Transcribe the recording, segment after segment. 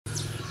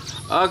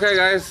Okay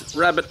guys,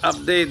 rabbit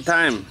update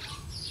time.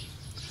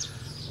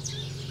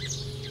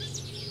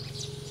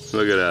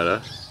 Look at that, huh?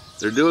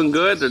 They're doing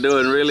good, they're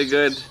doing really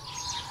good.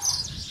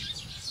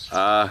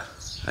 I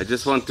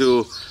just want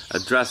to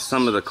address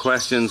some of the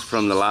questions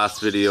from the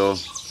last video.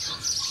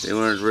 They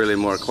weren't really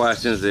more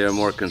questions, they were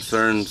more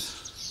concerns.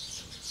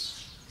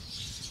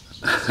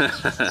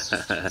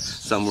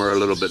 Some were a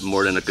little bit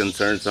more than a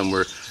concern, some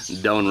were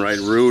downright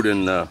rude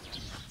and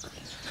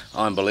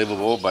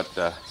unbelievable, but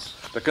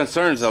the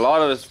concerns, a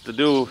lot of it's to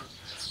do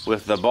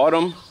with the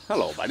bottom.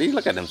 Hello buddy,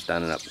 look at him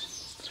standing up.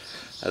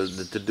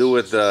 To do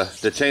with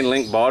the chain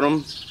link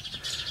bottom.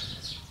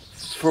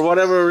 For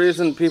whatever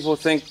reason, people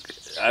think,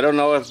 I don't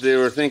know if they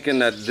were thinking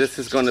that this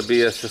is going to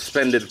be a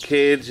suspended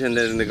cage and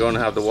then they're going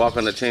to have to walk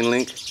on the chain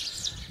link.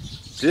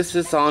 This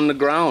is on the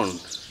ground.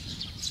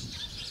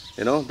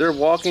 You know, they're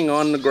walking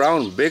on the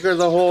ground. Bigger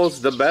the holes,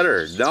 the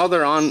better. Now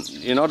they're on,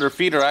 you know, their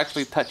feet are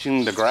actually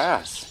touching the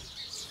grass.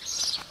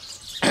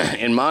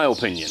 In my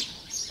opinion.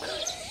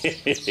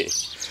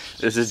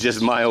 This is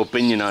just my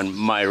opinion on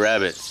my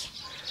rabbits.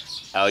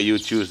 How you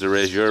choose to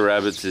raise your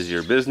rabbits is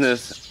your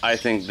business. I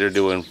think they're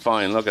doing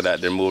fine. Look at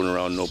that, they're moving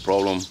around no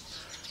problem.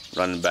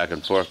 Running back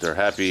and forth, they're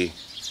happy.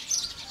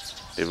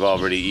 They've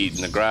already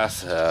eaten the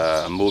grass.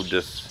 I moved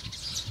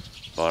this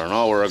about an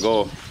hour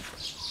ago.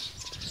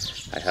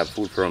 I have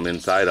food for them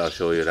inside, I'll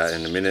show you that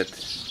in a minute.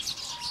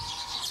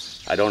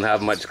 I don't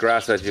have much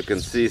grass as you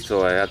can see,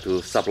 so I have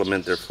to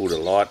supplement their food a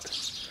lot.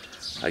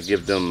 I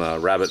give them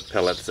rabbit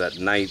pellets at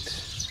night,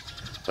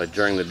 but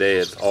during the day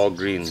it's all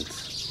greens.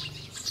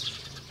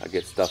 I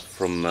get stuff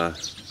from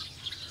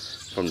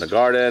the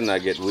garden, I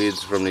get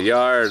weeds from the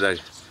yard, I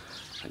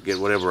get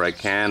whatever I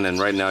can, and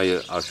right now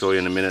I'll show you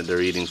in a minute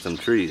they're eating some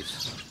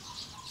trees.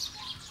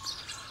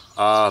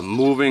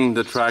 Moving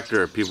the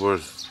tractor, people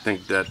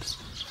think that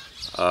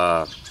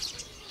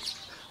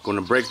going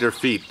to break their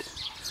feet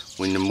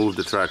when you move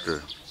the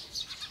tractor.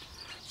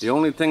 The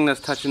only thing that's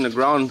touching the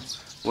ground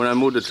when I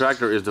move the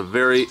tractor is the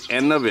very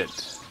end of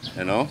it,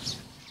 you know.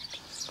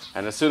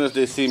 And as soon as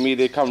they see me,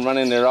 they come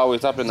running. They're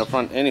always up in the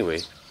front anyway.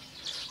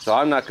 So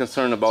I'm not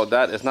concerned about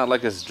that. It's not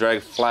like it's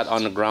dragged flat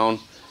on the ground.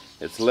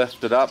 It's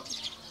lifted up.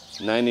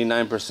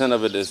 99%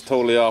 of it is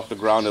totally off the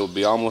ground. It would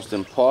be almost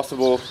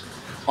impossible.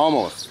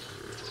 Almost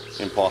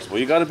impossible.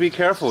 You got to be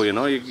careful, you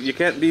know. You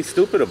can't be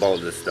stupid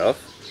about this stuff.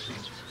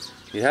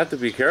 You have to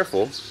be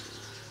careful.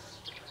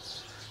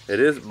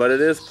 It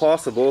is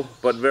possible,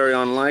 but very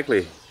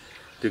unlikely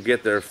to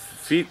get their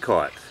feet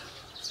caught.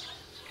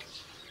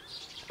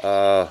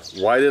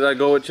 Why did I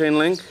go with chain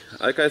link?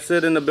 Like I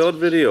said in the build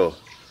video,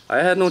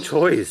 I had no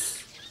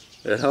choice,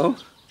 you know.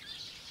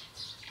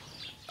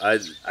 I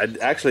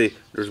actually,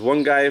 there's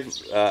one guy,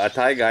 a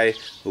Thai guy,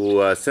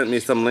 who sent me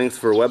some links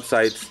for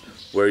websites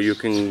where you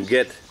can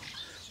get,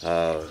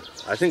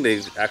 I think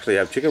they actually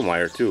have chicken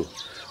wire too,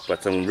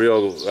 but some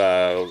real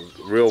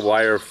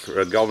wire,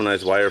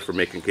 galvanized wire for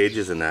making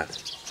cages and that.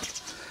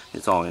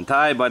 It's all in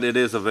Thai, but it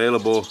is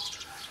available.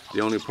 The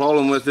only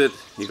problem with it,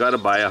 you got to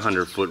buy a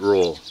 100-foot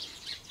roll.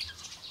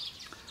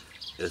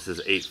 This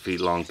is 8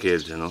 feet long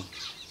cage, you know.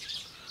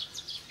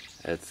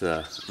 It's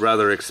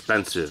rather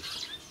expensive,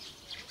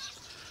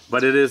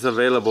 but it is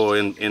available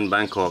in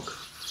Bangkok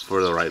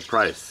for the right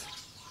price,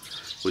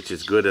 which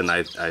is good, and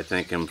I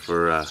thank him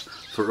for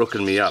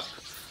hooking me up.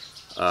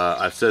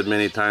 I've said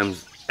many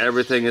times,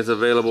 everything is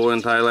available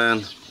in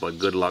Thailand, but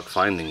good luck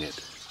finding it.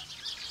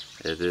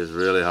 It is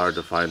really hard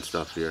to find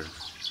stuff here.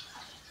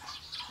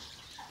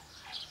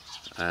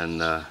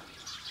 And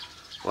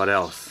what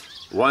else?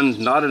 One,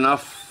 not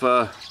enough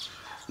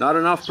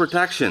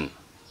protection.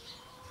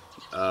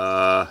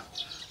 One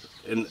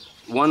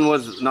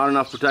was not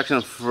enough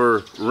protection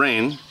for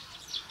rain.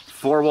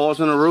 4 walls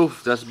and a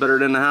roof, that's better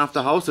than half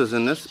the houses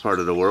in this part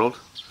of the world,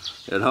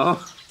 you know.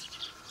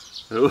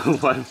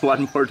 What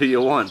more do you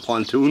want?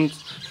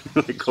 Pontoons?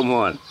 Like, come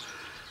on.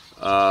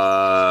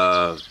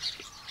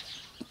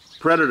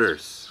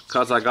 Predators,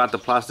 because I got the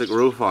plastic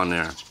roof on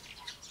there.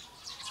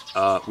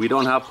 We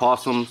don't have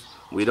possums,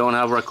 we don't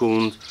have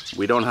raccoons,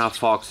 we don't have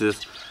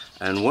foxes,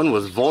 and one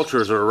was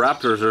vultures or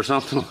raptors or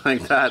something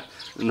like that.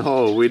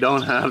 No, we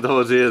don't have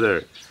those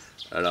either.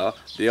 You know,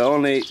 the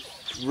only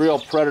real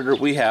predator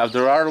we have,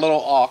 there are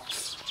little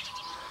auks,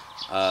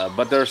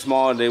 but they're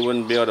small and they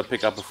wouldn't be able to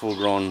pick up a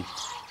full-grown,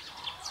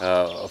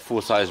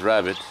 full-size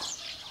rabbit.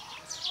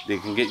 They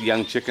can get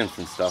young chickens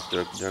and stuff.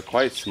 They're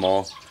quite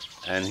small,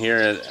 and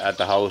here at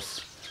the house,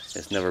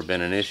 it's never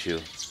been an issue.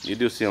 You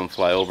do see them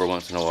fly over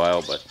once in a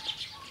while, but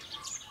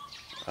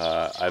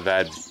I've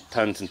had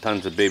tons and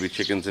tons of baby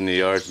chickens in the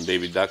yards and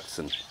baby ducks,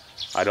 and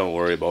I don't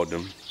worry about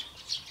them.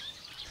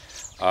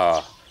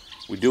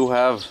 We do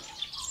have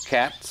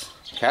cats.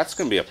 Cats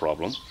can be a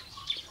problem.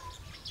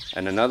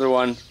 And another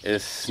one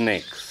is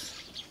snakes.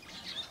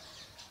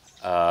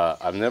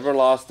 I've never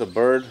lost a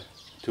bird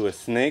to a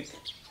snake.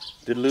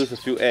 Did lose a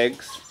few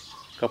eggs.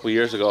 A couple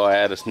years ago I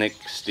had a snake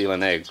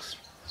stealing eggs.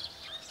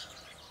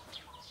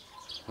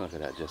 Look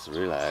at that, just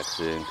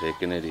relaxing,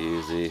 taking it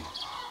easy.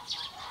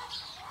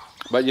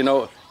 But you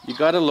know, you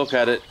got to look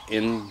at it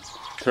in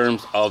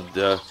terms of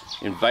the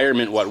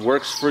environment, what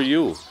works for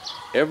you.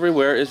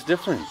 Everywhere is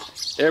different.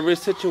 Every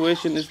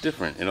situation is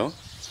different, you know.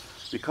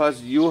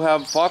 Because you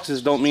have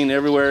foxes don't mean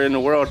everywhere in the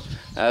world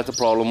has a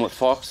problem with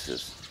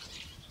foxes.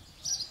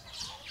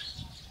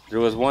 There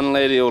was one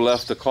lady who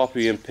left a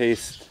copy and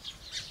paste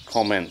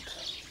comment.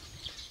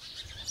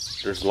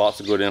 There's lots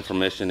of good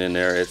information in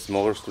there. It's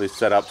mostly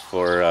set up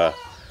for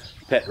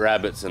pet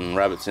rabbits and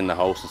rabbits in the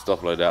house and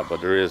stuff like that,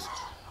 but there is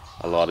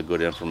a lot of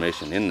good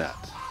information in that.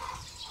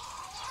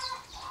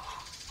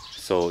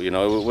 So, you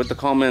know, with the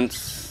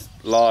comments,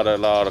 a lot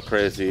of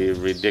crazy,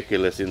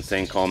 ridiculous,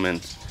 insane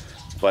comments.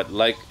 But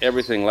like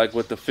everything, like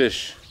with the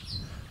fish,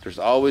 there's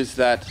always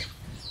that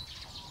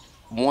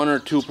 1 or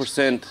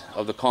 2%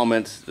 of the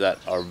comments that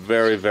are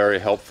very, very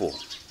helpful.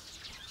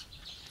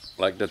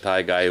 Like the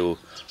Thai guy who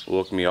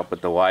woke me up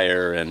at the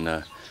wire, and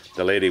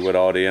the lady with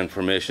all the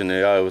information.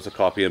 Yeah, it was a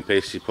copy and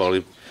paste. She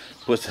probably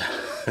puts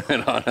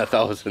it on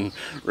 1,000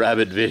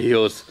 rabbit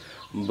videos.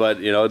 But,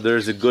 you know,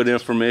 there's a good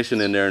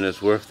information in there, and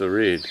it's worth the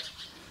read.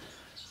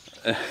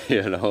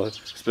 You know,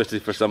 especially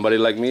for somebody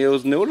like me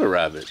who's new to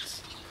rabbits.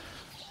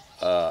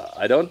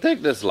 I don't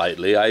take this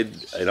lightly. I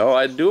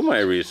do my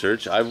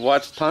research. I've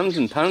watched tons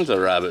and tons of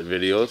rabbit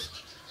videos.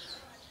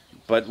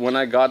 But when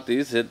I got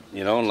these, it,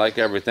 you know, like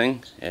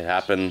everything, it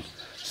happened,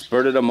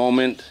 spurred at a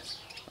moment.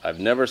 I've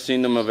never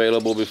seen them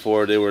available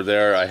before. They were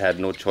there. I had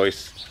no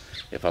choice.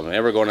 If I'm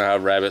ever going to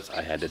have rabbits,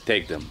 I had to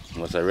take them.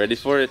 Was I ready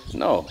for it?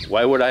 No.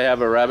 Why would I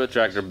have a rabbit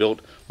tractor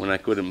built when I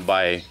couldn't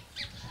buy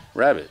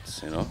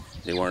rabbits? You know,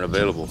 they weren't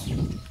available.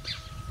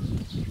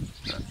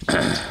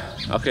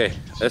 Okay,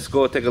 let's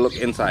go take a look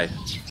inside.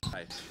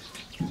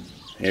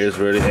 Here's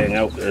where they hang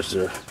out. There's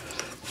their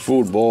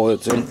food bowl.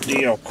 It's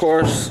empty, of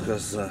course,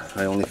 because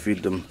I only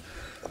feed them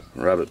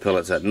rabbit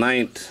pellets at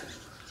night.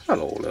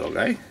 Hello, little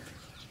guy.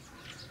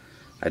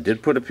 I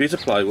did put a piece of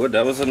plywood.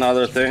 That was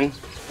another thing.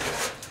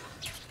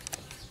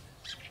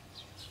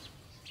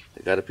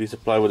 They got a piece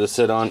of plywood to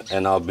sit on,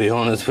 and I'll be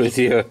honest with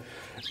you,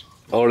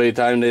 only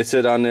time they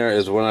sit on there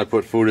is when I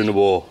put food in the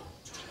bowl.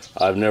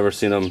 I've never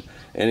seen them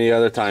any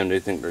other time. They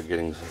think they're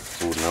getting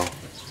food now.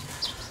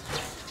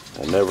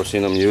 I've never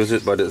seen them use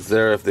it, but it's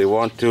there if they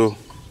want to.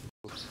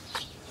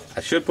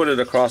 I should put it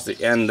across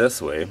the end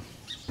this way.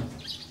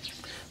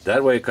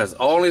 That way, because the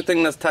only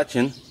thing that's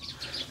touching,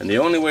 and the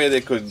only way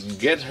they could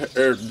get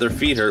their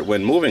feet hurt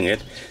when moving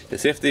it,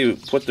 is if they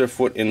put their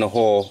foot in the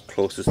hole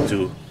closest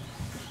to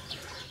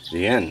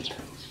the end.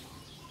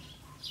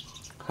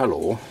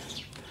 Hello.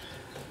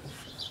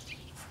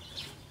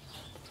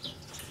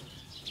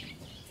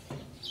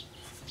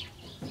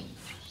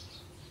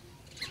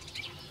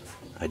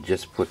 I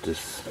just put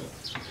this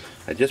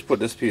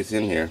piece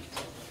in here.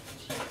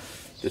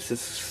 This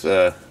is,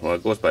 well,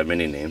 it goes by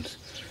many names.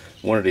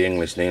 One of the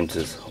English names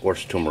is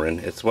horse turmeric.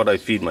 It's what I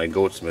feed my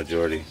goats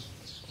majority.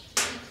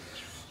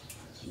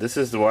 This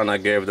is the one I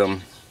gave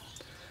them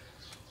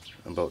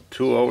about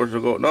 2 hours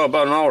ago. No,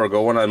 about an hour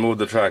ago when I moved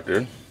the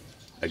tractor.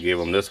 I gave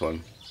them this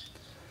one.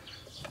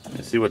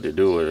 Let's see what they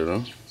do with it,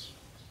 huh?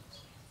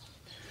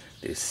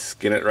 They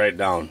skin it right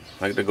down,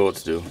 like the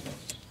goats do.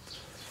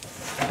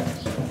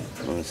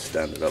 I'm gonna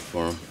stand it up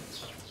for them.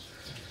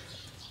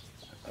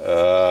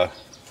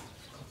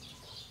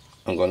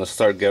 I'm gonna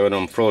start giving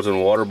them frozen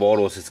water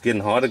bottles. It's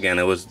getting hot again.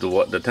 It was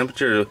the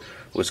temperature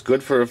was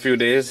good for a few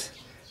days,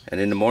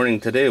 and in the morning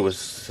today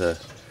was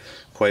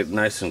quite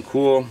nice and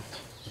cool.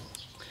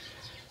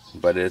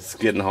 But it's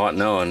getting hot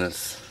now, and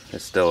it's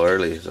still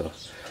early, so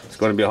it's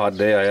going to be a hot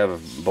day. I have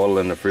a bottle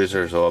in the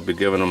freezer, so I'll be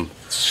giving them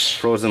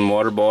frozen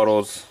water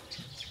bottles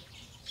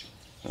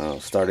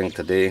starting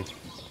today.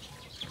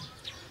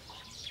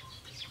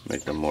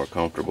 Make them more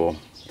comfortable.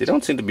 They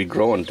don't seem to be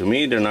growing. To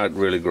me, they're not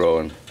really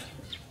growing.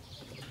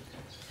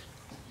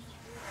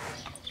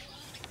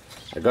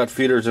 I got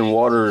feeders and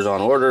waters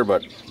on order,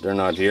 but they're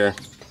not here.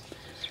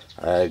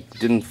 I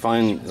didn't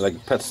find,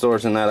 like pet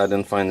stores and that, I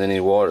didn't find any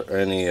water,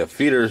 any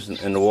feeders,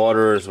 and the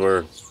waters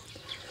were,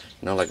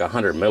 you know, like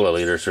 100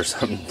 milliliters or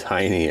something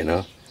tiny, you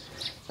know.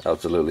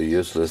 Absolutely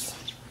useless.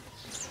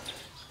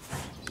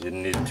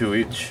 Didn't need 2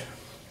 each.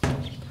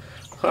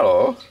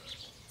 Hello.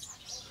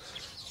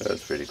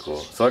 That's pretty cool.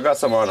 So I got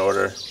some on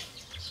order.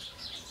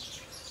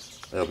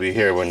 They'll be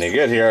here when they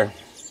get here.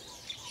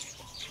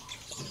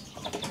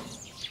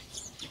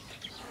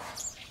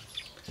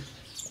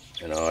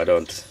 You know, I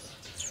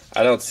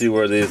don't see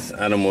where these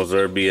animals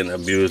are being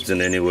abused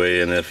in any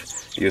way, and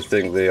if you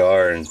think they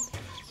are and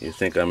you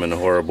think I'm a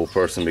horrible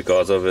person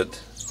because of it,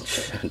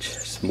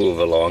 just move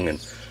along and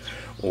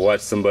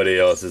watch somebody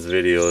else's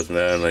videos,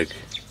 man.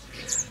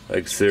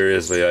 Like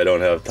seriously, I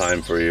don't have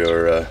time for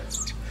your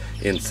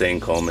insane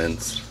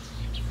comments.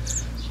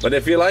 But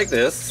if you like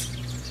this,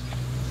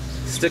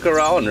 stick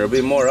around. There'll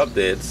be more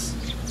updates.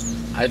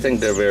 I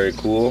think they're very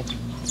cool,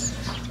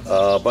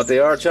 but they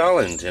are a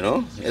challenge, you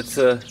know.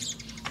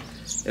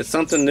 It's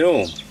something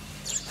new,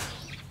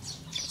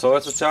 so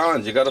it's a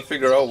challenge. You got to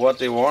figure out what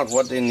they want,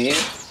 what they need,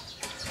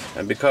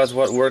 and because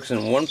what works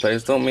in one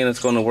place don't mean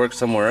it's going to work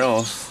somewhere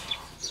else.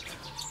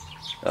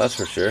 That's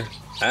for sure.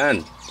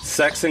 And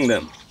sexing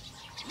them.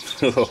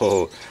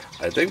 Oh,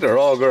 I think they're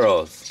all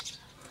girls.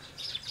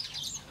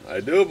 I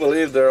do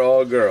believe they're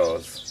all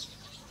girls.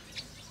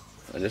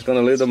 I'm just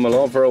gonna leave them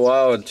alone for a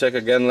while and check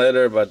again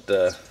later, but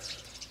to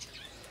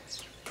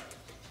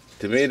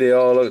me they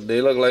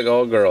look like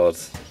all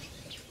girls.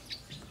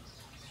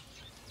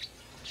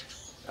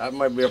 That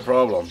might be a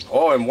problem.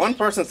 Oh, and one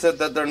person said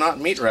that they're not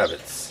meat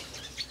rabbits.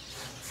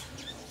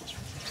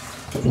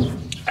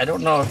 I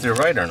don't know if they're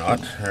right or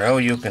not, or how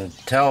you can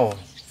tell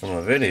from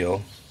a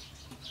video.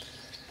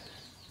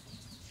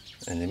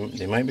 And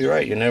they might be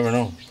right, you never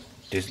know.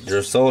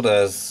 They're sold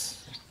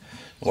as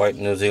white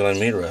New Zealand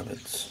meat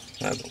rabbits.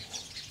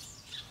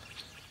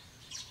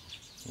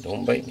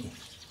 Don't bite me.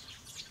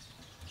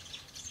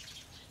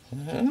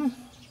 Yeah.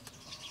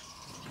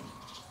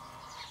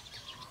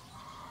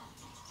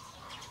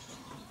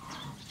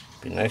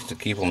 Be nice to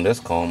keep them this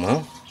calm,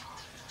 huh?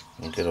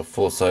 And get a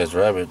full-size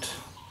rabbit.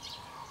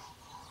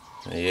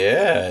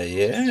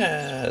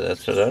 Yeah,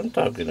 that's what I'm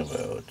talking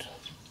about.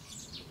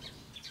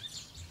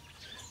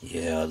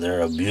 Yeah,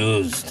 they're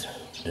abused.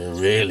 They're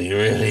really,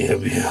 really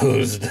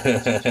abused.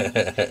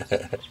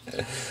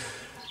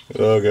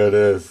 Look at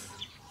this.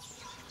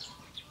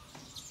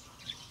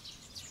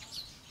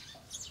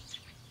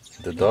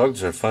 The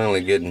dogs are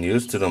finally getting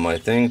used to them, I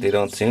think. They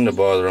don't seem to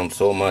bother them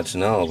so much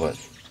now, but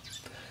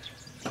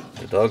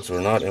the dogs were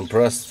not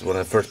impressed when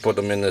I first put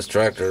them in this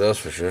tractor, that's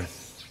for sure.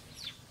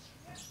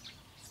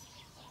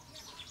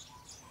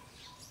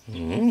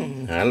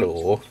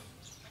 Hello.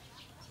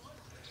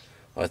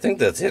 I think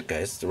that's it,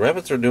 guys. The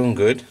rabbits are doing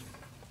good.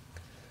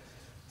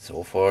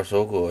 So far,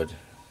 so good.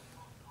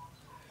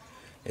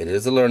 It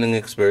is a learning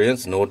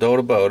experience, no doubt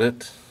about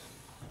it.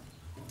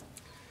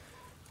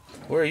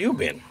 Where have you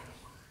been?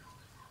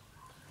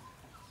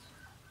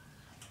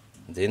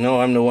 They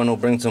know I'm the one who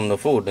brings them the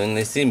food, and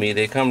they see me,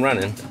 they come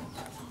running.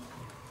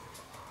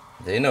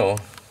 They know.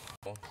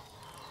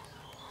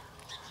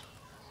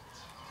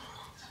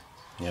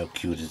 How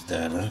cute is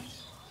that, huh?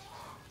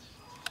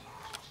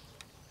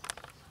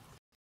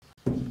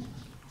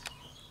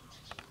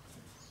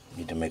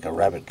 Need to make a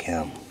rabbit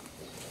cam.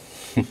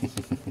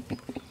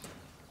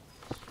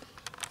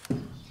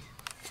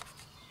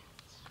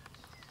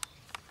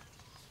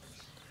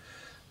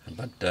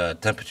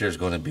 But temperature is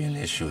going to be an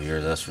issue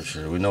here, that's for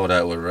sure. We know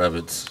that with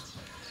rabbits.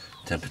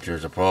 Temperature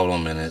is a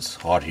problem, and it's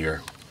hot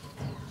here.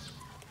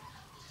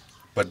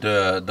 But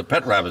the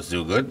pet rabbits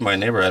do good. My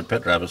neighbor had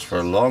pet rabbits for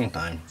a long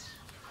time.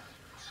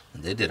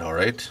 And they did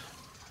alright.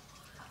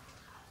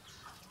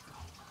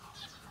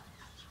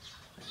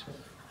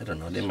 I don't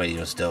know, they might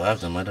even still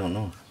have them, I don't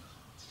know.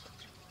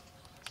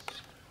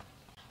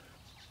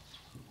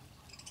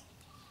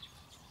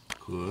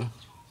 Cool.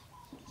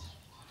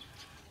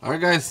 Alright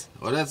guys,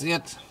 well that's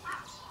it.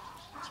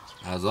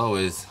 As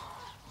always,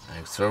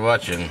 thanks for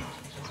watching.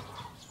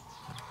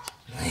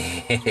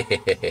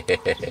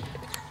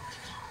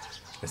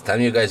 It's time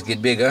you guys get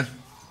big, huh?